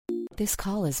This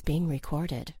call is being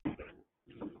recorded.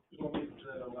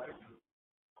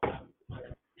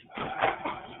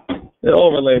 The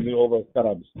overlay over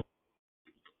Karabs.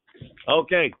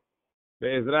 Okay.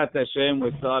 Be'ezrat Hashem,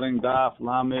 we're starting Daf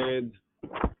Lamed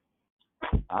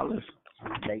Aleph.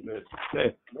 Okay.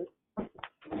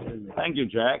 Thank you,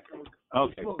 Jack.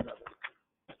 Okay.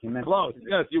 Close.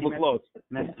 Yes, you were close.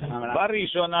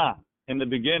 Barishona, in the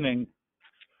beginning,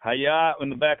 Haya, in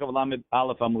the back of Lamed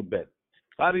Aleph Amud Bet.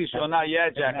 Barishona, yeah,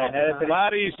 Jack.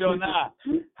 Barishona,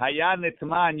 Haya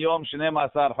Nitman Yom Shneim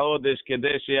Asar Chodesh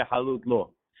Kedesh Halut Lo.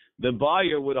 The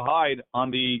buyer would hide on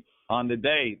the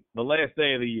day, the last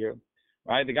day of the year,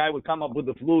 right? The guy would come up with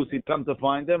the flus. He'd come to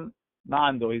find him.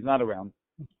 Nando, he's not around,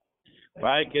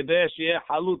 right? Kedesh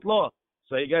halut lo,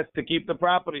 so he gets to keep the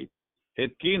property.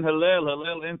 Hitkin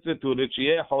Hillel instituted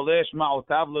sheyeh holesh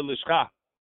ma'otav lelishcha.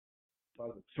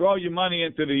 Throw your money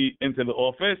into the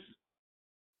office.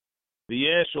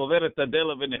 V'yesh overet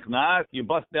adela v'nichnas. You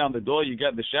bust down the door. You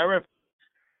get the sheriff.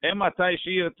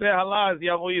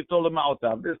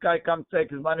 This guy comes take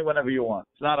his money whenever you want.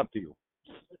 It's not up to you.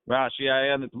 Rashi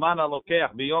הנתמן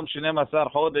הלוקח ביום 12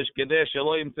 חודש כדי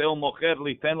שלא ימצאו מוכר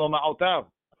ליתן לו מעותיו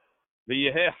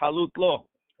ויהא חלוט לו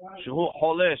שהוא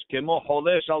חולש כמו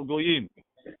חולש על גויים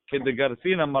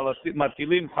כדגרסין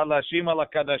המטילים חלשים על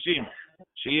הקדשים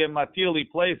שיהיה מטיל he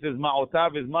places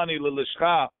מעותיו his money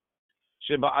ללשכה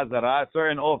שבעזרה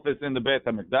certain office in the בית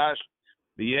המקדש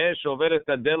ויש עובר את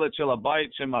הדלת של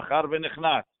הבית שמחר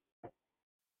ונכנס.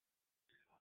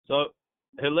 So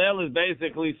Hillel is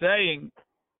basically saying,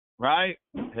 right?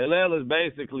 Hillel is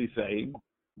basically saying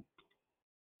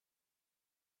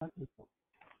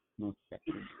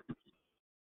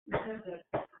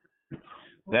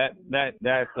that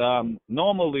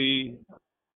normally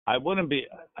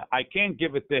I can't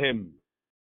give it to him.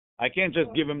 I can't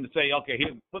just give him to say, okay,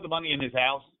 he put the money in his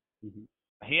house. Mm-hmm.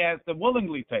 He has to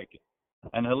willingly take it.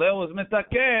 And Hillel was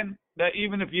mitaken that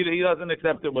even if he doesn't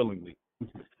accept it willingly.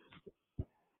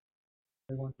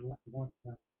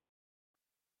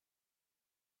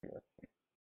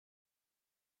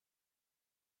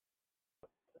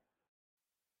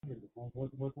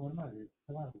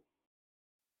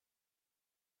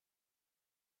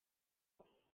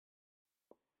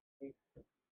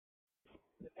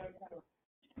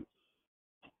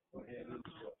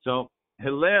 So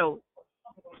Hillel.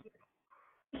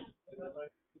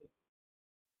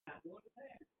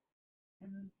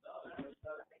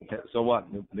 So what?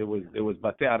 There was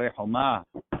Batei Arei Homa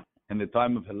in the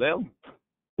time of Hillel.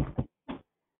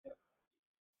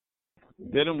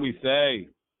 Didn't we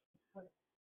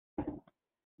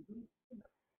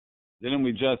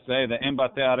just say that in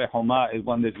Batei Arei Homa is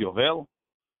when there's Yovel?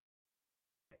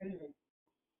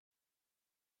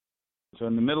 So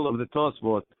in the middle of the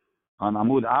Tosfot on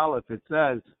Amud Aleph it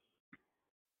says.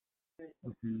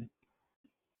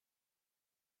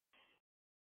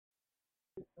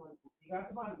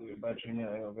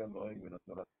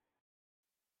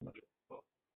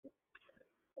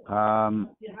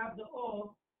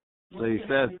 So he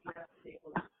says,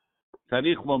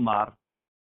 צריך לומר,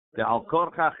 דעל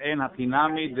כורכך אין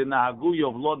החינמי דנהגו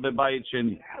יובלות בבית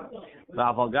שני.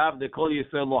 ואף אגב דכל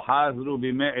ישראל לא חזרו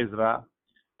בימי עזרא,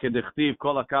 כדכתיב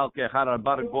כל הקהל כאחד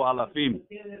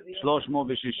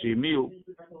 4,360 מיהו,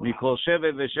 מכל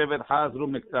שבט ושבט חזרו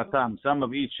מקצתם. Some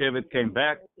of each שבט came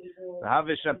back.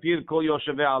 והווה שפיר כל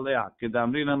יושבי עליה,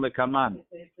 כדאמרינן לקמן,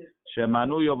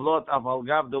 שמנו יובלות אף על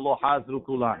גב דלא חזרו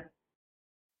כולן.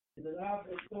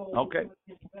 אוקיי,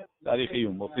 תאריך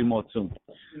עיון, מוצאים מאוד צום.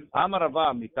 אמר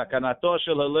רבא, מתקנתו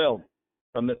של הלל,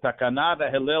 from the takana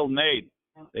that Hillel made,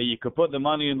 that you could put the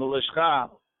money in the lishcha,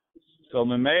 so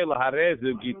ממילא הרי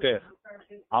זה גיתך,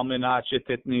 על מנת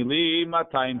שתתני לי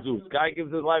 200 זוז. Guy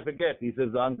gives his life a gift. He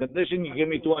says, on condition you give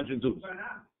me 200 zuz.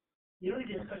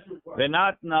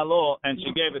 ונתנה לו, and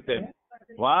she gave it to him.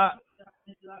 What?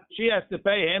 She has to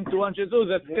pay him 200 zuz.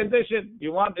 That's the condition. If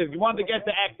you want to get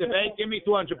to activate, give me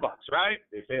 $200, right?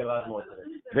 They pay a lot more today.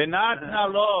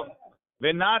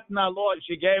 ונתנה לו,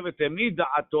 she gave it to him.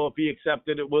 מדעתו, if he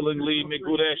accepted it willingly,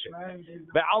 מגורשת.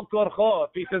 ועל כורחו,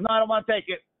 if he says, no, I don't want to take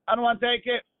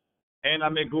it. And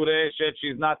המגורשת,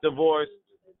 she's not divorced.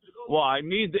 Why?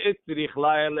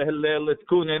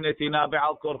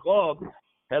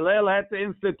 Hillel had to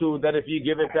institute that if you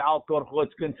give it to al korcho,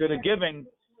 it's considered giving,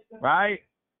 right?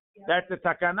 That's a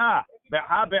takana.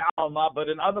 But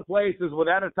in other places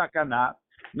without a takana,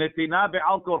 netina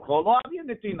be'al korcho lo avya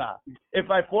netina.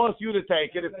 If I force you to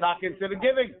take it, it's not considered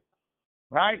giving,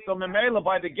 right? So memela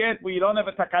by the get where you don't have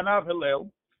a takana of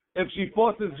Hillel, if she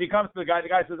forces, she comes to the guy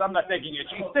says, I'm not taking it.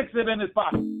 She sticks it in his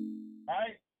pocket,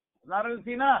 right? It's not a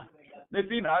netina.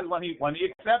 Netina is when he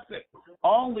accepts it.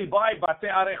 Only by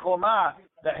Batei Arechoma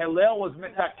that Hillel was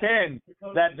mitaken,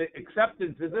 that the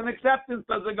acceptance is an acceptance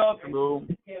doesn't go through.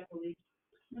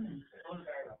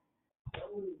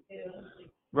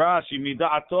 Rashi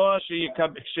mida'ato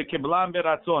shekiblam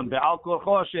beratzon be'al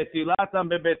korcho shetilatam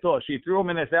bebeto. She threw him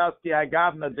in his house ki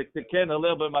agavna diktiken a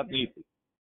little bit matniti.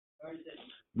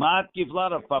 Mat kivla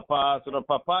Rav Papa, so Rav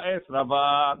Papa es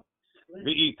Rava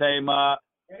v'itema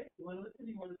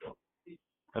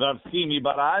Rav Simi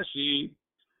barashi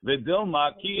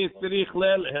v'dilma ki isrich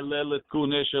lel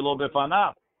letkune shelo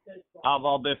befanav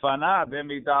aval befanav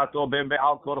b'mida'ato ben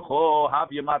be'al korcho hav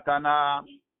yematana.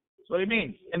 What do you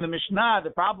mean? In the Mishnah,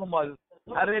 the problem was,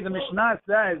 the Mishnah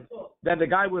says that the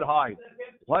guy would hide.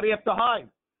 Why do you have to hide?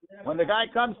 When the guy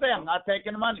comes there, I'm not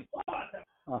taking the money.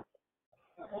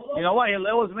 You know why?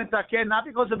 Hillel was mitaken, not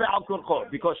because of Be'al Korcho,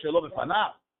 because Shelo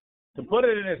B'fanav. To put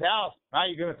it in his house, right?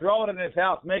 You're going to throw it in his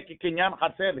house, make a kinyan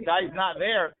chatzeh. The guy's not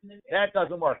there. That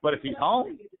doesn't work. But if he's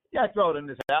home, yeah, throw it in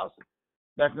his house.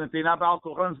 That's Netina Be'al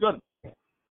Korcho. It's good.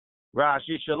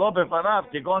 Rashi Shelo B'fanav,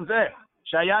 Kigon Zeh.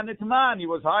 Shaya Nitman, he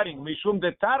was hiding. Mishum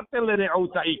de tarte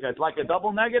l're'uta ika. It's like a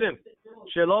double negative.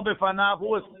 Shelo befanav,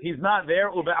 he's not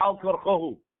there. Ube'al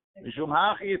korchohu. Mishum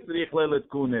hachi yitzrich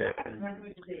le'letkune.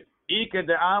 Ika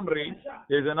de Amri,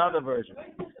 there's another version.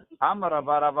 Amar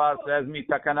Rava says,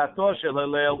 mitakanato shel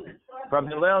Hillel. From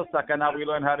Hillel's takana, we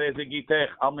learn harei zegitech,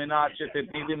 al menat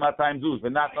shetetidi matayim zuz,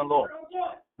 v'natan lo.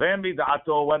 Then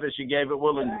mida'ato, whether she gave it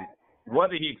willingly.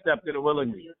 Whether he accepted it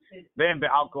willingly, then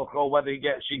be'al korcho, whether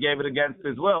she gave it against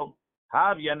his will.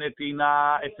 Havya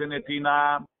netina, it's a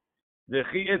netina.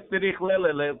 V'chi itzrich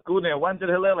le'letkune. When did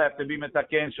Hillel have to be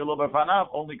metaken shelo b'fanav?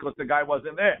 Only because the guy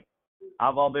wasn't there.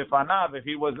 Aval b'fanav, if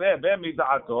he was there, ben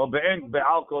mida'ato,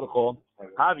 be'al korcho,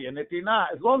 havya netina.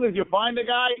 As long as you find the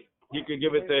guy, you can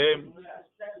give it to him.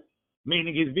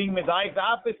 Meaning he's being medayik the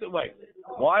opposite way.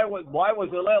 Why was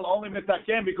Hillel only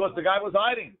metaken because the guy was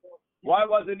hiding? Why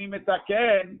wasn't he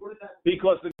mitaken?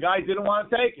 Because the guy didn't want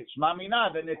to take it. Shma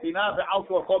mina, the netina ve'al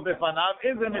korcho befanav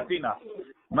is a netina.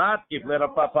 Matkif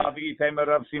leRav Papa v'itema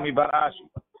Rav Simi barashi.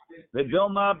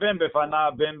 V'dilma ben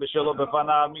befanav ben b'shelo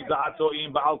befanav mida'ato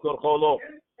im ba'al korcho lo.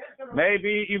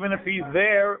 Maybe even if he's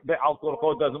there, be'al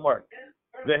korcho doesn't work.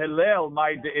 The Hillel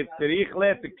might itzrich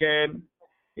leteken.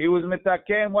 He was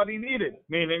mitaken what he needed.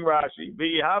 Meaning Rashi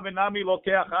v'yihav enami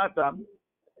lokeach atam.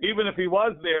 Even if he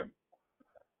was there.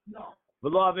 So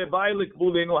the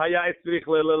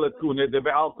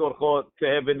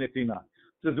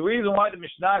reason why the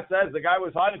Mishnah says the guy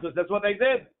was hiding because that's what they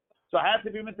did. So it has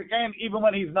to be mitaken even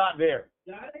when he's not there.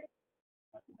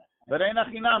 But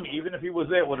even if he was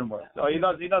there, it wouldn't work. So he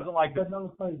doesn't like the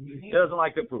he doesn't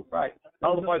like the proof, right?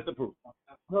 Nullifies the proof.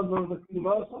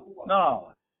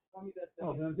 No.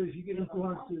 She gave him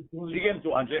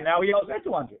 200. Now he owes her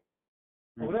 200.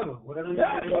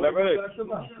 Whatever it is.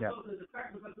 Yeah.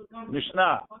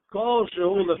 Mishnah. Kol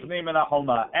shehu lefnim min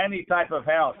ha'choma. Any type of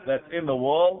house that's in the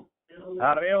wall,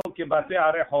 hareu kibatei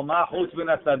harei choma chutz min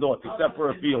hasadot, except for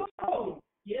a field.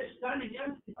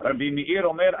 Rabbi Meir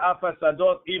omer af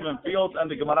hasadot, even fields, and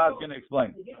the Gemara is going to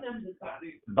explain.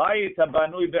 Bayit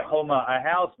habanui bechoma, a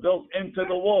house built into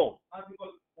the wall.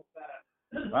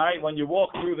 Right? When you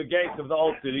walk through the gates of the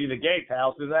old city, the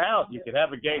gatehouse is a house. You could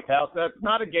have a gatehouse that's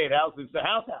not a gatehouse, it's a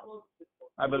house.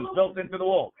 Right, but it's built into the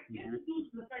wall.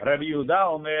 Rabbi Yehuda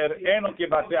Omer, eno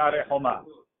kibatei harei choma.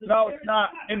 No, it's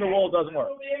not. In the wall doesn't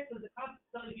work.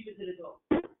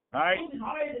 Right?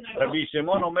 Rabbi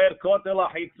Shimon Omer, kotel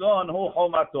hachitzon hu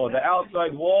chomato. The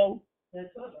outside wall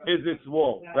is its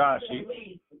wall. Rashi.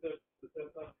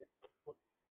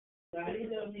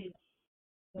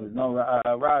 There's no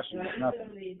Rashi,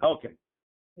 nothing. Okay.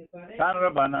 Tan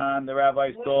Rabbanan, the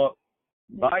rabbis taught,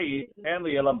 Bayit,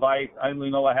 only a bayit, I only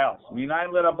know a house.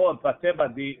 Minayin lerabot, Batei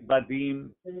badim,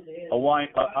 a wine,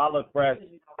 olive press,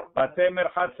 Batei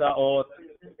merchatzaot,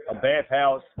 a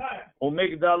bathhouse,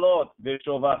 umigdalot,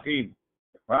 v'shovachim,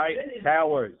 right?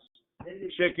 Towers,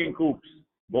 chicken coops,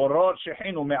 borot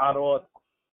shechinu me'arot,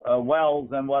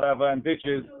 wells and whatever, and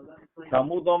ditches.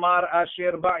 Talmud Omar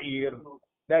asher ba'ir.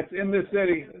 That's in the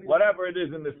city, whatever it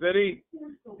is in the city,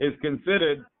 is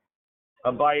considered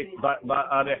a bayit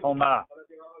arechoma.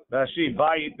 Rashi,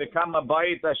 bayit, bekama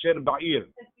bayit asher ba'ir.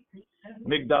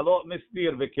 Migdalot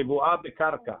mistir, v'kivu'ah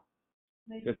b'karka.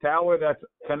 The tower that's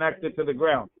connected to the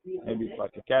ground. Maybe it's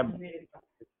like a cabinet.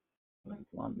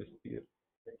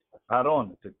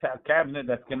 Aron, it's a cabinet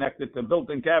that's connected to a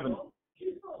built-in cabinet.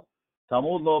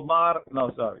 Talmud Lomar,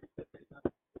 no, sorry.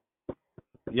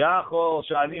 Yachol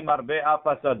shani marbe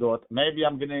afasadot. Maybe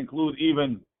I'm going to include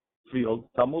even fields.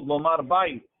 Talmud lomar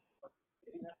bayit.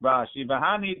 Rashi,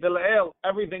 Vahani Deleel,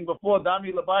 everything before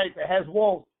Dami Labayit has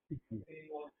walls.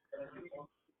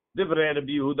 Divrei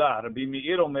Rabbi Yehuda, Rabbi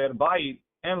Meir Omer Bayit,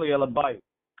 and Liel Bayit.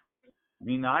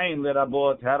 Minayin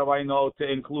Lerabot, how do I know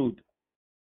to include?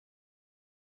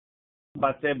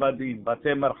 Bate Badin,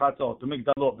 Bate Merchatzot,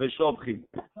 Migdalot, Veshobchim,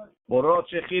 Borot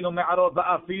Shechinu Me'arot,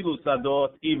 Va'afilu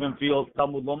Sadot, even fields,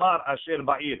 Talmud Lomar, Asher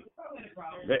Ba'ir,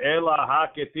 Ve'ela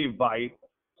HaKetiv Bayit.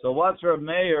 So what's Reb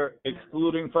Meir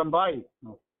excluding from Bayit?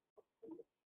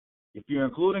 If you're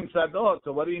including Sadot,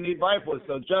 so what do you need Bayit for?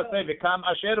 So just say, V'kam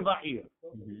Asher Ba'ir.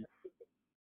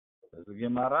 The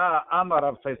Gemara,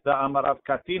 Amarav Festa, Amarav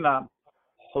Katina,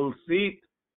 Hulsit,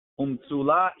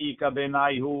 Umtsula, Ika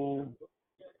Benaihu.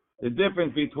 The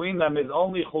difference between them is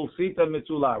only Hulsit and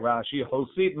Mitzula. Rashi,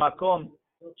 Hulsit Makom,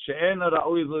 She'ena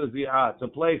Ra'ui L'zi'ah. It's a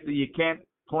place that you can't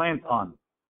plant on.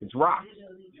 It's rocks.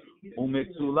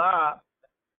 Umitzula,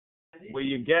 where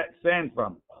you get sand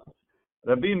from.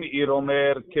 Rabbi Meir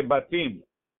Omer Kebatim.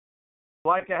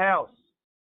 Like a house.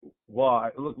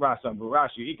 Why? Look,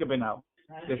 Rashi, Ika Benaihu.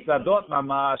 The Sadot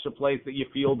Mamash, a place that you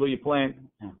field or you plant.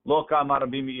 Lo Kama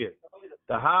Rabbi Meir.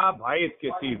 Tahab Hayit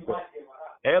Ketiv.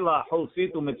 Ela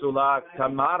Hulsit Umitzula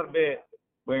Kamarbe,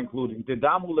 we're including.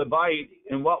 Tedamu Lebayit,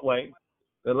 in what way?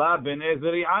 The La Ben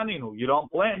Ezeri Aninu. You don't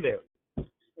plant there.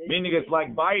 Meaning it's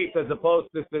like Bayit as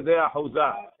opposed to Sedea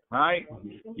Huzah. Right?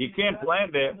 You can't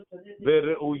plant there.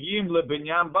 Ve'reuyim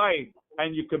leBinyan Bayit.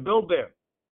 And you can build there.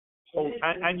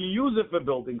 And you use it for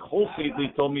building. Hulsit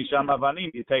Litom Misham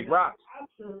Avanim. You take rocks.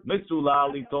 Mitzula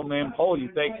Litom Mem Hol. You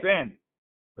take sand.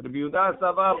 But if you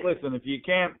listen, if you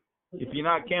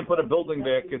can't put a building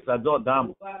there, Kisadot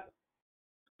Dam.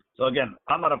 So again,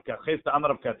 Amar of Kachista,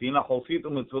 Amar of Katina, Hulsit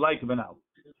Umitzula Ikbenau.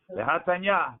 The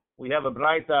Hatanya, we have a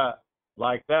brighter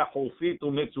like that, Hulsit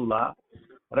Umitzula.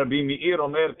 Rabbi Meir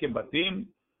Omer Kebatim,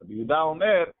 Rabbi Yehuda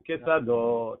Omer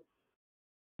Kisadot.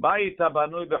 Bayit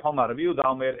Abanui Bechomar. Rabbi Yehuda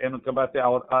Omer Enu Kebate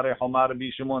Are Chomar.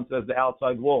 Rabbi Shimon says the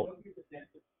outside wall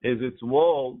is its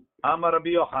wall. Amar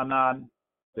Rabbi Yochanan,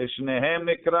 Shnehem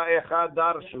Nikra Echad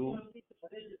Darshu.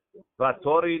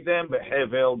 Vatoridem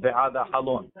behevel be'ada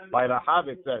halon. By Rahav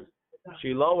it says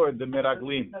she lowered the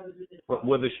miraglim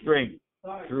with a string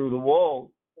through the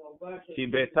wall. Ki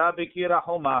beta b'kira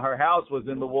homa, her house was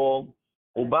in the wall.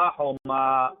 Uba homa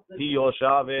hi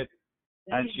yoshavet,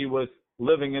 and she was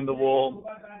living in the wall.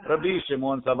 Rabbi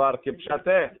Shimon savar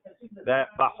kipshateh, that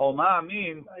bahoma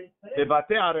means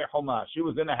bebate are homa. She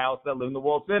was in a house that lived in the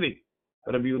walled city.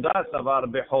 Rabbi Yehuda savar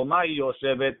behoma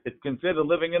yoshevet. It's considered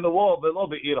living in the wall, below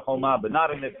be'ir homa, but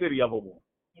not in the city of a wall.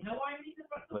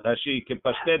 She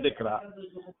kipashteh dikra.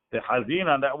 The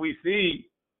hazina that we see,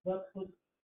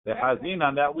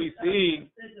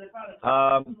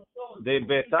 the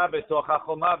beta betocha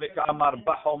homa v'ka'amar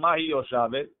bahoma hi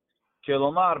yoshevet,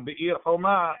 kelomar be'ir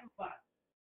homa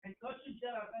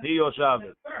hi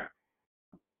yoshevet.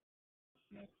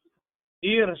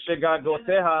 Ir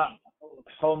shegagoteha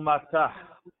Homatah.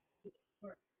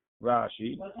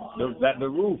 Rashi, that the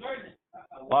roofs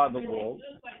are the walls.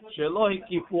 Shelo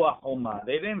hikifua homa.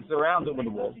 They didn't surround it with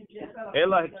the walls.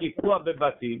 Ela hikifua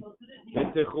bebatim.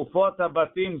 V'techufot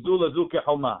habatim zu lezu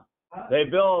kehoma. They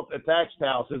built attached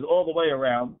houses all the way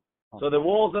around. So the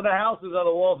walls of the houses are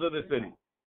the walls of the city.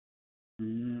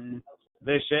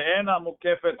 V'she'ena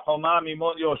mukefet homa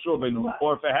mimot Yoshua benu.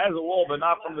 Or if it has a wall, but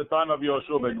not from the time of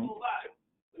Yoshua benu.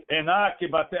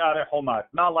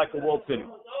 Not like a walled city.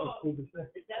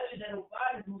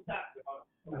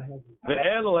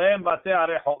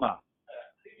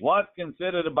 What's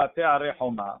considered a bate are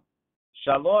homa?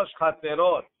 Shalosh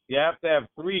chaterot. You have to have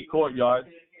 3 courtyards.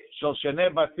 Shel shnei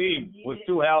batim, with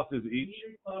 2 houses each.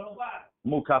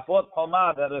 Mukafot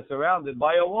homa, that are surrounded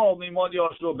by a wall. Mimod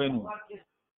Yoshua benu.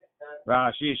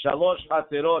 Rashi, Shalosh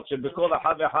chaterot shebekol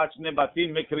achad v'achad shnei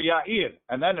batim mikriya ir.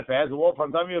 And then if it has a wall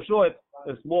from time Yoshua, it's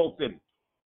a small city.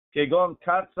 Kegon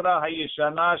Katra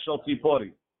Hayishana Shel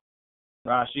Tzipori.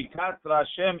 Rashi, Katra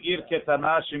Shem Ir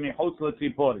Ketana Shemichutz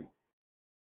LeTzipori.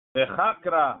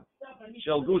 V'Chakra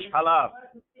Shel Gush Halav.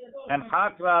 And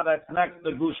Chakra that's next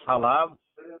to Gush Halav.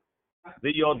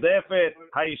 The Yodefet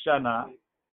Hayishana.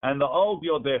 And the old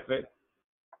Yodefet.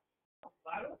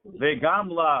 The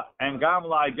Gamla, and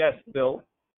Gamla I guess still.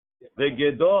 The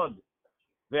Gedod.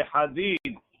 The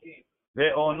Hadid.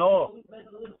 Ve'ono,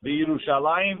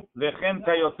 ve'Yerushalayim, ve'chen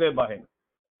kayotze bahem.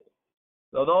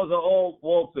 So those are all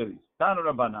walled cities. Tanu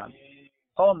Rabbanan,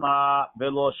 Homa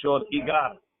ve'lo shor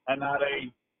igar, and not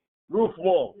a roof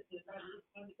wall.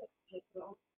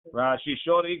 Rashi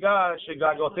shor igar,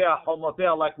 shegagotea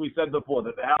homotea, like we said before,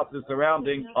 that the houses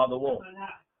surrounding are the walls.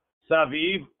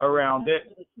 Saviv, around it.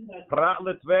 Prat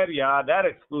Tveria, that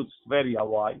excludes Tveria.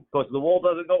 Why? Because the wall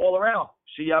doesn't go all around.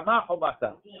 Shiyama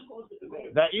Chobata.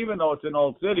 That even though it's an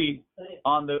old city,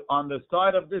 on the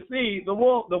side of the sea, the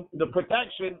wall, the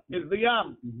protection is the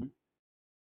Yam.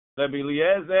 Rabbi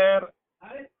Eliezer,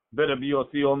 Rabbi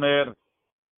Yossi Omer,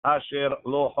 Asher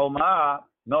Lo Homa.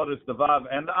 Notice the Vav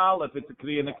and the Aleph. It's a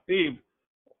Kli and a Ktiv.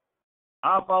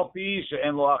 Afal Pi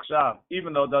she'en lo achshav.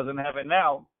 Even though it doesn't have it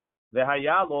now. The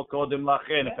hayalo kodim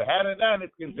lachen. If it had it then,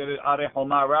 it's considered are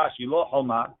homa. Rashi lo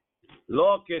homa,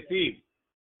 lo ketiv,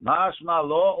 mashma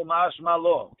lo umashma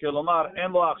lo. Kilomar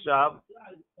en lo achshav.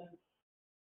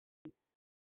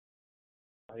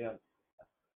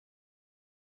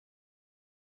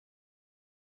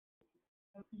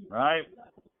 Right.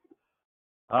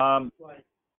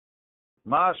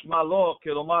 Mashma lo.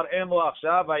 Kilomar en lo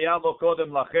achshav. Hayalo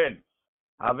kodim lachen.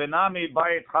 Avenami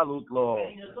bayit halut lo.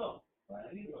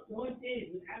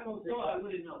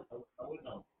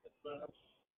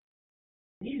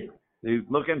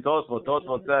 Look in Tosfot.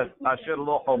 Tosfot says, Asher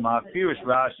lo choma, Pirush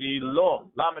Rashi, lo,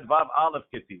 Lamed Vav Aleph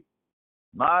Ketiv.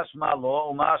 Mashma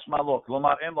lo, umashma lo.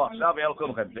 Klomar, en lo achshav, el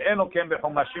kolchem. Ve'eno kem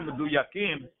bechomashim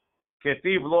meduyakim,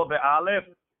 Ketiv lo be'alef,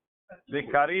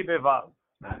 ve'kari be'vav.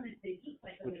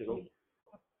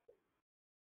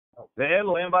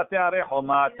 Ve'elu en vate are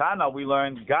choma, Tana, we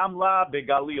learned, Gamla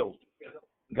be'galil.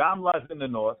 Gamla is in the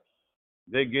north.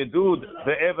 The Gedud,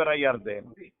 the Ever HaYarden.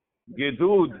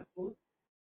 Gedud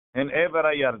in Ever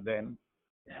HaYarden.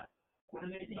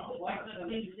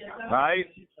 Right?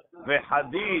 The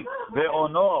Hadid, the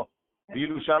Ono,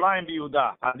 Yerushalayim,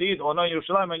 Yehuda. Hadid, Ono,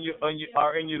 Yerushalayim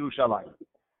are in Yerushalayim.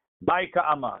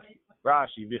 Baika Amar.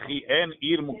 Rashi. V'chi en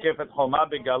ir mukefet choma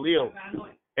begalil.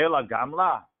 Ela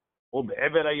Gamla. Ub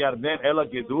Ever HaYarden. Ela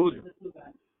Gedud.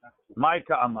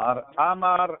 Maika Amar.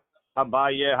 Amar.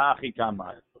 Abaye hachi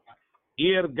kamar.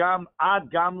 Ir gam ad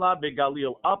gamla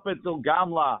begalil. Up until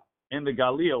gamla in the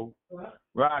Galil.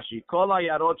 Rashi. Kol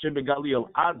hayarot begalil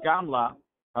ad gamla. I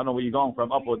don't know where you're going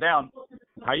from, up or down.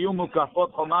 Hayu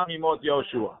mukafot choma mimot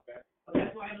Yoshua.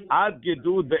 Ad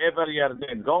gedud be'ever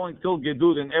Yarden. Going till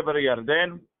gedud in Ever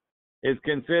Yarden is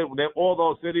considered that all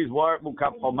those cities were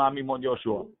mukaf choma mimot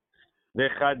Yoshua. The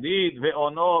Chadid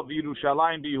ve'ono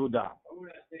v'Yerushalayim v'Yehuda.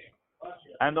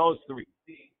 And those three.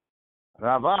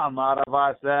 Rava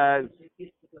says,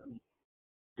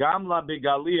 Gamla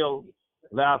begalil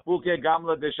le'afuke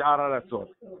gamla de'shar haratzot.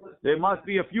 There must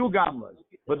be a few gamlas,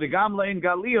 but the gamla in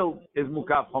Galil is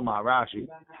mukaf choma. Rashi.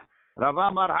 Rava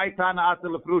Amar haytana ate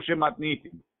lefrushe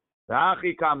matnitin.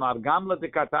 Ha'achi kamar gamla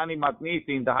dekatani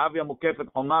matnitin dahavya mukefet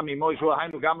choma mimoshua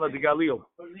hainu gamla de Galil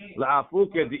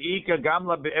le'afuke de'ika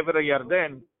gamla be'ever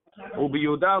HaYarden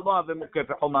u'biyuda lo ave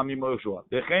mukefet choma mimoshua.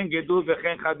 Dechen gedud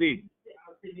vechen chadid.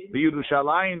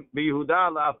 בירושלים, ביהודה,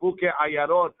 לאפוקי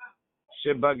עיירות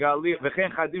שבגליל, וכן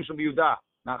חדים שביהודה,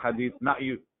 not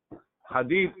you.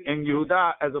 Hadid in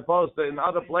Yehuda as opposed to in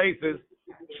other places,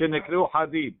 שנקראו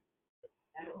Hadid.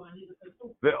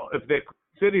 If the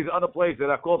cities, other places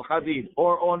are called Hadid,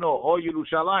 or Ono, or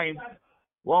Yerushalayim,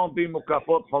 won't be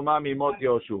mukafot choma mimot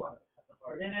Yoshua.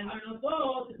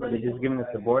 Are they just giving us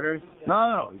the borders?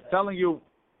 No, he's telling you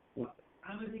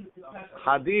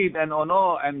Hadid and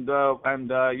Ono and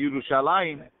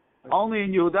Yerushalayim only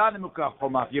in Yehuda and Mukaf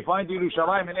Choma. If you find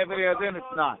Yerushalayim in every Yarden, it's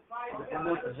not.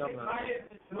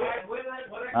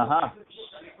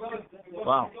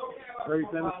 Wow. Very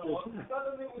famous place.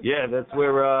 Yeah, that's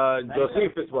where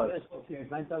Josephus was.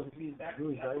 9,000 feet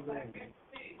Jewish,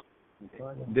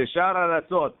 The Shar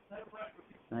Haratzot.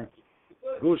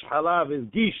 Gush Halav is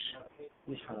Gish.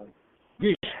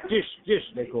 Gish,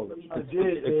 they call it.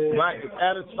 It's right, it's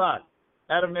Eretz Tzfat,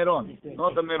 Eretz Meron,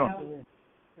 not the Meron.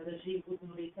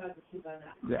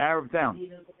 The Arab town.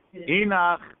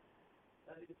 Inach,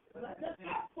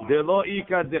 de lo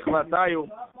ika dechlatayu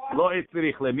lo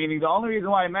itzrichle. Meaning the only reason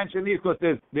why I mention these is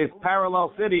because there's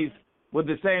parallel cities with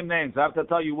the same names. I have to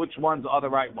tell you which ones are the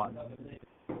right ones.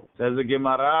 Says the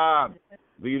Gemara,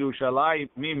 v'Yerushalayim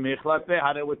mi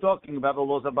michlate. We're talking about the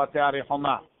laws of Batei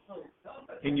Arechoma.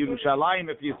 In Yerushalayim,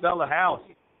 if you sell a house,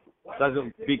 does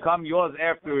it become yours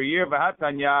after a year?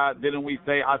 V'hatanya, didn't we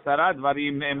say Asara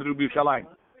Dvarim ne'emru b'Yerushalayim?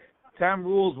 10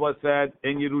 rules was said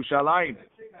in Yerushalayim.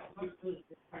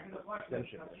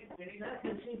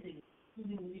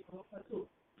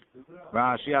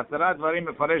 Rashi Asara Dvarim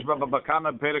מפרש בכמה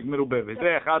פרק מרובה,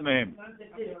 וזה אחד מהם.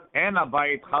 אין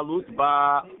הבית חלוט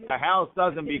בה, a house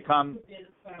doesn't become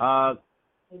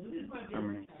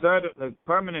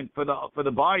permanent for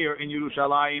the buyer in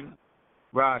Yerushalayim.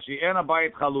 Rashi, אין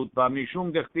הבית חלוט בה,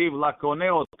 משום דכתיב לקונה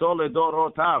אותו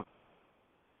לדורוtav.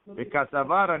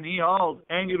 וכסבר אני hold,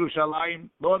 אין ירושלים,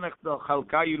 לא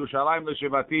נחלקה ירושלים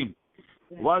לשבטים.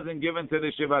 Wasn't given to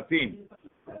the Shivatim.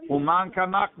 Uman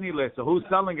kanakni le, so who's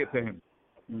selling it to him?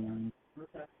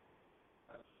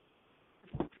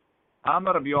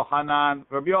 Amar Rabbi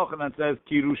Yochanan says,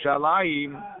 Ki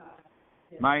Yerushalayim,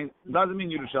 doesn't mean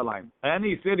Yerushalayim.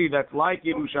 Any city that's like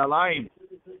Yerushalayim,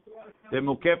 the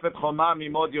mukefet choma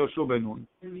mimod Yoshu benun.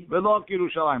 V'lo ki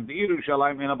Yerushalayim. The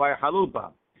Yerushalayim in a bay chalut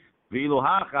b'hem. V'ilu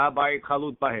hacha bay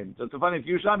chalut b'hem. So it's funny, if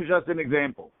Yerushalayim is just an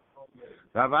example.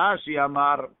 Rav Ashi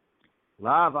Amar,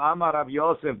 Lav Amar Rav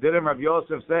Yosef, didn't Rav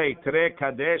Yosef say, Tre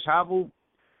Kadesh Havu?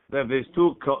 That there's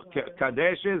two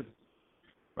Kadeshes?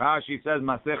 Rashi says,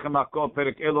 Masechem Makol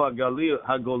Perek Elu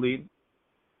HaGolin.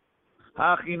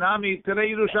 Hachinami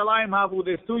Tre Yerushalayim Havu.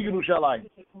 There's two Yerushalayim.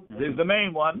 There's the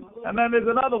main one, and then there's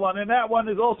another one, and that one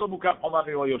is also Mukaf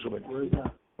Chomami or Yoshua.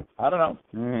 I don't know.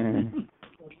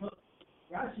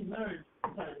 Rashi learned.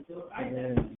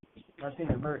 That's in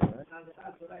America,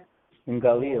 right? In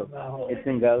Galil. It's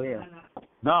in Galil.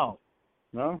 No.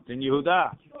 No? It's in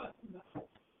Yehuda.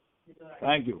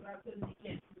 Thank you.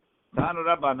 Tanu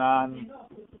Rabbanan.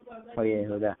 Oh yeah,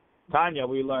 Yehuda. Tanya,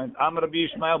 we learned. Amar Rabbi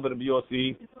Ishmael, Rabbi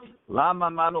Yossi. Lama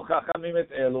manu chachamim et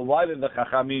elu. Why did the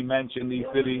chachamim mention these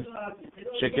cities?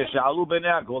 Shekeshalu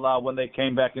b'nei Agola, when they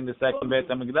came back in the second Beit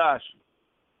HaMikdash.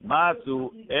 Matzu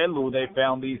elu, they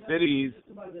found these cities,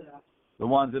 the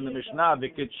ones in the Mishnah,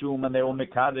 Viketshum, and they were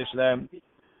mekadesh them.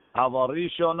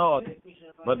 Avarishonot,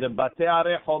 but the Batei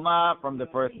Arei Choma from the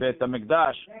first Beit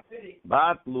HaMikdash,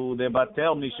 Batlu, the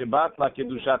Batel Mishebatla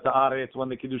Kedushat Haaretz, when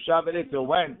the Kedusha V'Eretz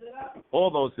went, all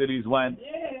those cities went.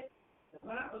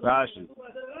 Rashi,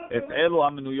 Et Elu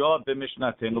Hamenuyot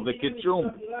B'Mishnatenu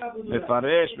V'Kitshum,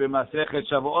 Mefaresh B'Masechet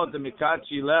Shavuot Mikat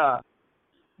Shilea,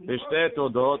 B'Shtei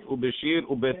Todot U'Beshir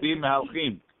U'Betim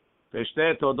Mehalchim,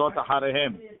 B'Shtei Todot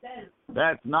Acharehem.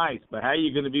 That's nice, but how are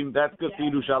you going to be? That's good for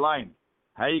Yerushalayim.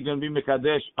 How are you going to be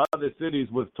Mekadesh other cities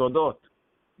with Todot?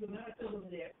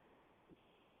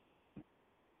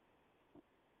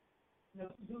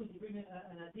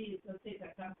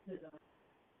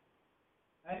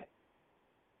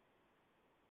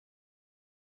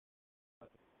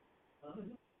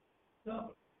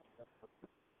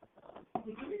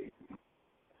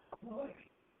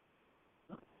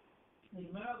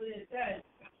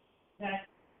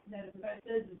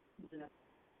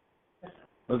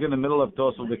 Look in the middle of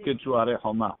Tosuf, the Kidshu Arei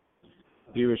Choma.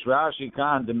 Pirish Rashi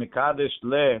Khan, the Mekadesh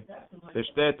Le,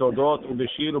 B'Shtei Todot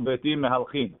U'Beshir U'Betim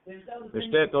Mehalchim.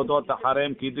 B'Shtei Todot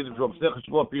Acharem, Ki Yidid Shvobsech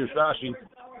Shvo, Pirish Rashi,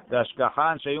 the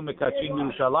Ashkachan Shayu Mekadshim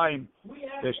Yerushalayim,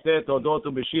 B'Shtei Todot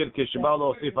U'Beshir, Kishba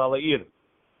Lo Osif Al Ha'ir,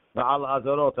 V'Al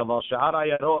Azarot, Aval She'ar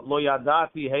HaYarot, Lo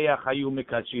Yadati Heya Chayu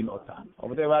Mekadshin Otan.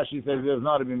 Over there Rashi says there's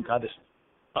not a Mekadesh.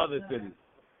 Other cities.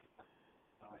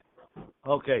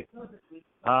 Okay.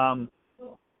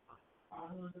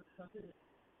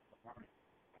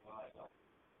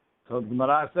 So the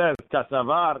Gemara says,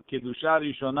 Kasavar, Kedusha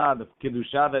Rishonah, the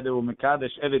Kedusha that they were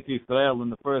Mekadesh Eretz Yisrael in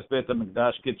the first Beit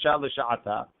HaMikdash, Kedsha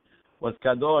L'Sha'ata, was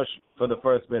Kadosh for the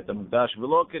first Beit HaMikdash,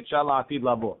 V'lo Kedsha L'Atid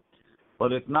Labo.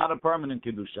 But it's not a permanent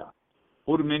Kedusha.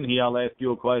 Urmin, I'll ask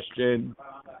you a question.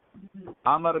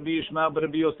 Amar Rabbi Yishmael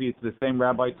Rabbi Yossi, it's the same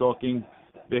rabbi talking.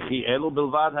 V'chi Elu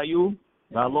Bilvad Hayu,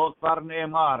 V'alo Kfar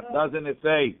Ne'emar, doesn't it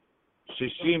say,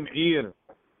 Shishim Ir,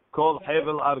 Kol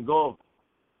Hevel Argov,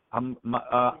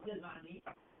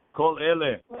 Kol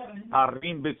Ele,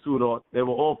 Arim Betzurot, they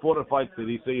were all fortified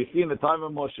cities. So you see in the time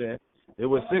of Moshe, there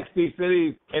were 60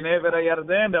 cities in Ever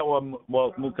HaYarden that were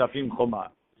Mukafim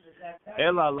Choma.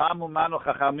 Ela Lamu Manu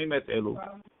Chachamim Et Elu,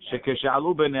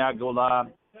 Shekeshalu B'nei Agola,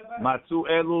 Matzu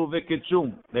Elu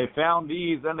V'Kitshum. They found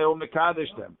these and they were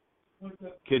Mekadesh them.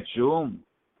 Kitshum.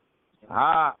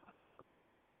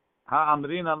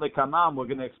 Ha'amrina lekamam, we're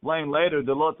going to explain later,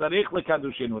 the lo tzarich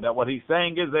lekadushinu, that what he's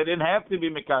saying is they didn't have to be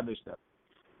mekadesh them.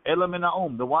 Ela min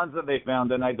ha'um, the ones that they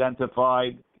found and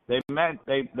identified, they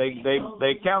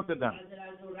counted them.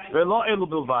 Velo elu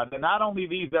bilvad, and not only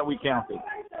these that we counted.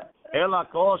 Ela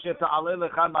kol sheta'aleh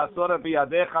lecha masore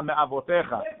biyadecha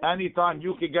me'avotecha. Anytime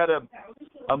you can get a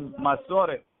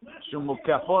masore,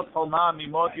 shumukafot choma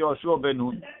mimot Yoshua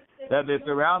benun, that they're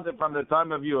surrounded from the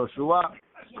time of Yoshua,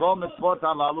 כל מצוות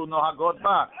הללו נוהגות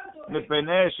בה,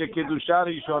 מפני שקידושה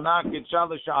ראשונה קידשה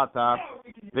לשעתה,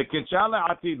 וקידשה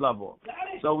לעתיד לבוא.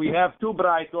 So we have two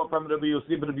braytot from Rabbi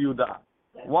Yossi and Rabbi Yehuda.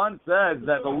 One says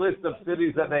that the list of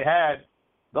cities that they had,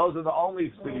 those are the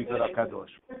only cities that are kadosh,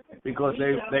 because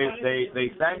they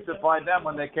sanctified them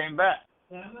when they came back.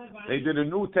 They did a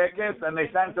new tekes and they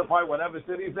sanctified whatever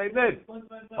cities they did.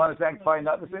 Want to sanctify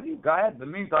another city? Go ahead. In the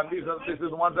meantime, this is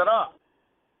the ones that are.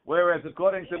 Whereas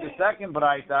according to the second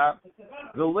Braita,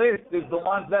 The list is the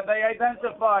ones that they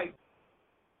identify.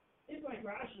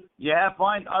 You have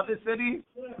find other cities,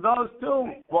 those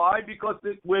two. Why? Because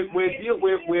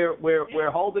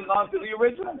we're holding on to the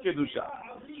original kedusha,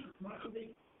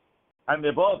 and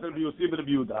they're both Rabbi Yossi and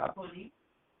Rabbi Yehuda.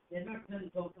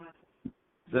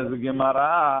 Says the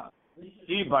Gemara,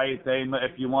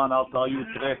 if you want, I'll tell you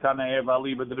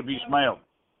Rabbi Ishmael.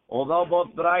 Although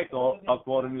both right,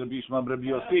 according to Rabbi Ishmael and Rabbi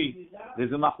Yossi,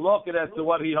 there's a machloket as to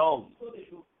what he holds.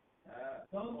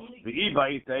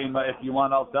 If you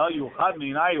want, I'll tell you.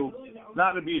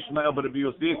 Not Rabbi Ishmael, but Rabbi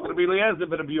Yossi. It's Rabbi Eliezer,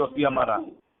 but Rabbi Yossi Amara.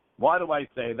 Why do I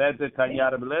say that? The Tanya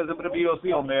Rabbi Eliezer, but Rabbi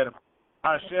Yossi Omer.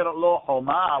 Asher lo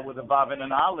choma with a vav and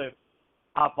an aleph.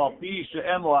 Afal pi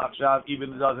she'en lo achshav,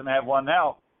 even it doesn't have one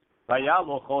now.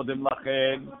 Vayalo chodim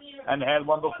lachen, and had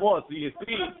one before. So you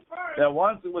see that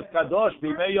once it was kadosh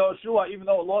b'mei Yoshua, even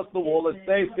though it lost the wall, it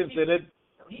stays considered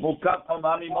mukat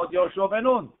choma mimot Yoshua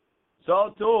benun.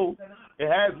 So too, it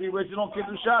has the original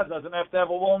Kiddusha, doesn't have to have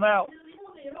a wall now.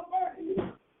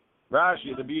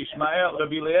 Rashi, Rabbi Ishmael,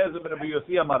 Rabbi Eliezer, Rabbi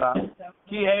Yossi Amara,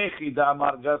 Ki hechi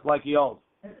damar, just like he holds.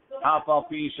 Afal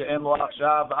pi she'en lo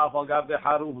achshav, afal gav de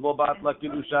haruv lo bat la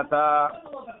Kiddushata.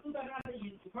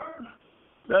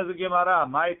 Says the Gemara,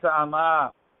 Mai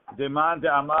ta'ama, deman de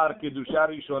amar Kiddusha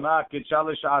rishona, ketcha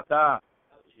l'sha'ata,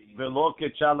 velo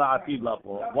ketcha la'atid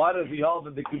lapo. Why does he hold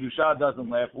that the Kiddusha doesn't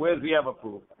last? Where does he have a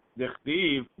proof?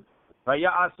 Dechtiv,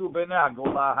 vaya'asu b'nei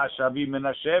hagola hashavim min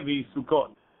hashevi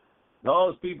Sukkot.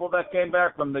 Those people that came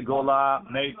back from the Gola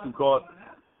made Sukkot.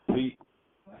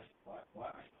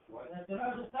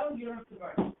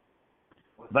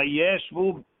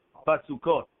 Vayeshvu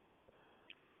b'Sukkot.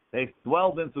 They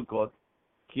dwelled in Sukkot.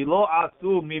 Ki lo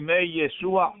asu mimei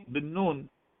Yeshua ben Nun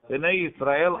b'nei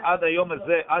Yisrael ad hayom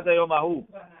hazeh, ad hayom hahu.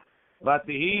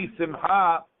 Vatihi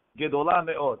simcha gedola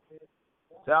me'od.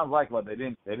 Sounds like what they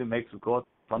didn't make Sukkot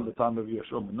from the time of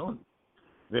Yeshua ben Nun.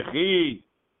 V'chi,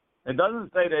 it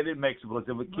doesn't say they didn't make Sukkot.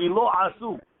 Ki lo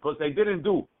asu, because they didn't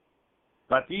do.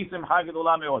 V'ti simcha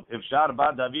gedola me'od. If shar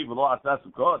ba David v'lo asa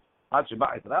Sukkot, ad sheba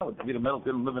Yisrael, David and Melech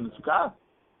didn't live in the Sukkah.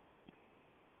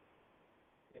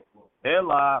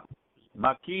 Ela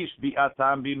makish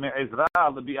bi'atam b'mei Ezra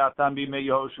lebi'atam b'mei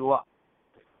Yehoshua.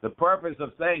 The purpose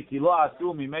of saying ki lo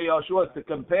asu b'mei Yehoshua is to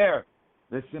compare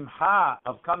the simcha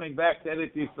of coming back to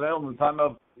Eretz Yisrael in the time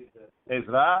of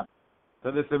Ezra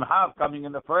to the simcha of coming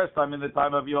in the first time in the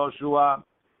time of Yehoshua.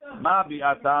 Ma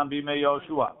bi'atam b'mei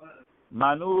Yehoshua.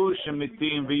 Manu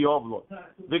shemitim v'yovlot.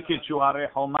 V'kitchu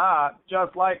arei choma,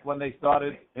 just like when they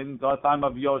started in the time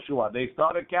of Yehoshua. They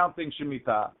started counting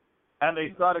Shemitah, and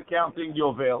they started counting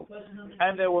Yovel,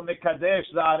 and they were mekadesh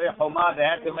the arei choma. They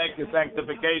had to make the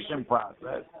sanctification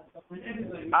process.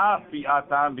 Af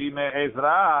bi'atam b'mei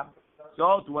Ezra.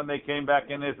 So when they came back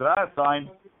in Ezra's time,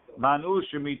 Manu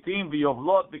Shemitim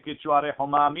v'Yovlot v'Kitchu Arei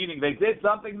Choma, meaning they did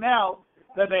something now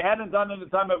that they hadn't done in the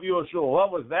time of Yehoshua.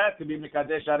 What was that? To be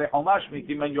Mekadesh Arei Choma,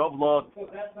 Shemitim and Yovlot.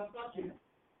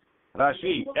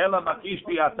 Rashi, Ela Makish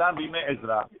bi'atam b'mei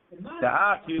Ezra.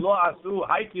 Taha ki lo asu,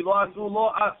 hai ki lo asu,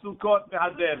 lo asukot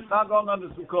mehader. It's not going on the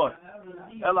Sukkot.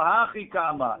 Ela hachi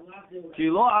kama. Ki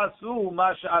lo asu,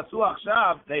 ma she'asu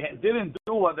achshav. They didn't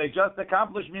do what they just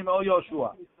accomplished mimei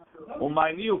Yehoshua.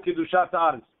 Umayniu Kiddushat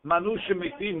Haaretz. Manu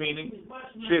Shemitim, meaning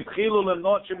שהתחילו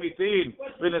למנות שמיטים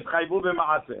ונתחייבו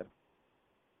במעשר.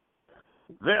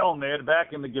 Ve'omer,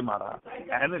 back in the Gemara,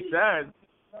 and it says,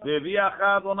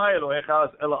 Ve'vi'acha Adonai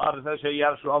Elohecha el haaretz asher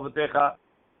yarshu avatecha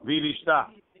v'irishta.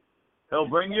 He'll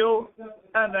bring you,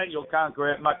 and then you'll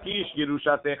conquer it. Makish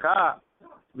Yerushatecha,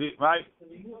 right?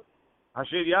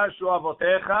 Asher yarshu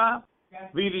avatecha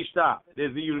v'irishta.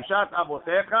 There's the Yerushat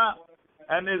Avotecha,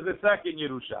 and there's the second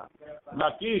Yerusha.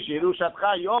 Makish,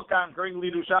 Yerushatcha, you're conquering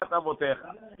Yerushat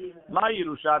Avotecha. Ma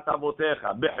Yerushat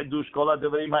Avotecha. Behidush kol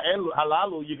ha'devarim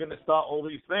halalu, you're going to start all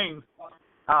these things.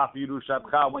 Half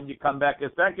Yerushatcha, when you come back a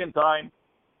second time.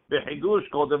 Behidush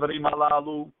kol ha'devarim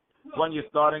halalu, when you're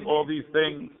starting all these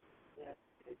things.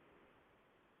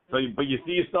 So, but you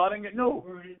see, you're starting it new.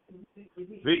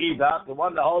 Ve'idah, the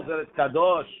one that holds that it's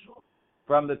Kadosh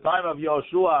from the time of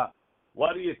Yehoshua.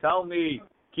 What do you tell me?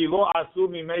 Ki lo asu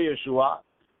mimei Yeshua.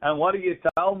 And what do you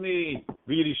tell me?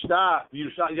 V'irishta,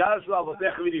 Yashua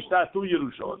avotech v'irishta, 2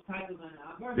 Yerushot.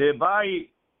 Debai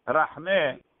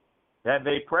Rahmeh, that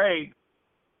they prayed,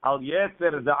 al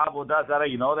yetzer da avodah zara.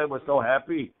 You know, they were so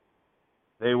happy.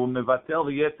 They were mevatel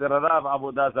v'yetzer harav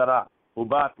avodah zara.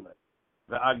 Ubatle.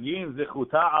 Ve'agin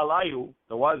zechuta alayu.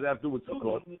 So what does that have to do with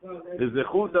Sukkot? The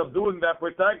zechut of doing that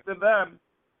protected them.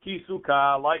 Ki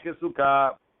sukkah, like a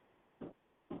sukkah.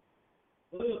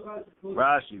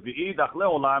 Rashi,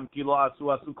 leolam ki lo asu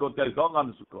asukot. Going on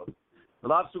the Sukkot. The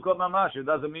love Sukkot mamash. It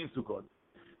doesn't mean Sukkot.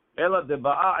 Ela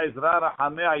deba'a Ezra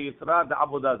Rahameh Yitzra de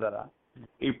Avodah Zarah.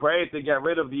 He prayed to get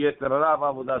rid of the Yitzra of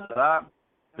Avodah Zarah.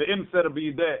 The Imser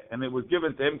Bideh, and it was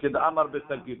given to him. Kid Amar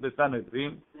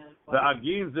B'Sanedrin. The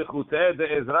Agin Zechuteh de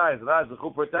Ezra. Ezra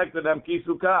Zechu protected them.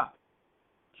 Kisuka.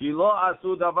 Kilo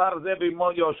Asu Davar Ze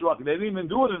B'Mon Yoshua. They didn't even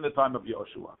do it in the time of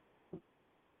Yoshua.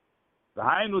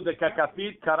 V'hainu de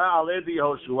Kakafit Kara Ale de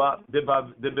Yehoshua. De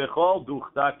Bechol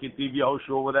Duchta Ketiv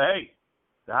Yehoshua with a hey.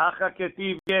 The Hacha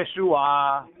Ketiv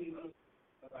Yeshua.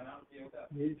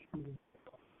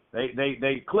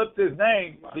 They clipped his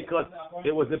name because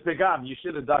it was a pigam. You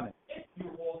should have done it.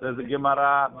 There's a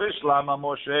Gemara, Bishlama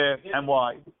Moshe, and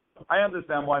why? I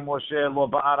understand why Moshe lo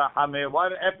ba'ara hame. Why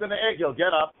after the egg,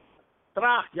 get up,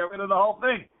 trach, get rid of the whole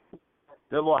thing.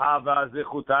 The lo hava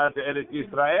zechuta de Eretz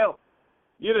Yisrael.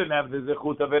 You didn't have the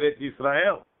zechut of Eretz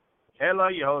Yisrael.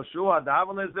 Ela Yehoshua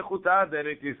davel zechuta de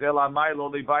Eretz Yisrael amay lo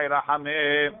libayra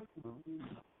hame.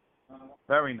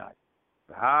 Very nice.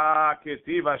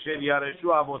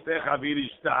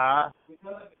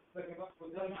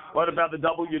 What about the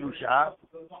double Yerusha?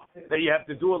 That you have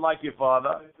to do it like your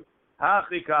father. Once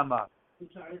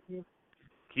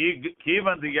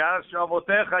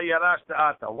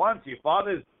your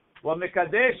father will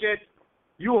mekadesh it,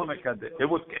 you will mekadesh. It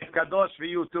was kadosh for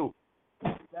you too.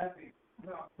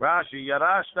 Rashi,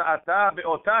 yarashta ata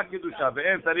be'ota kedusha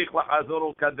ve'en tarich lachazor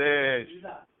u'kadesh.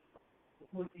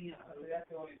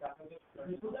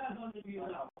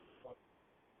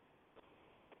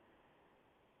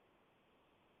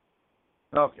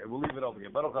 Okay, we'll leave it over here.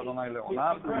 Baruch Adonai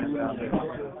Le'olam.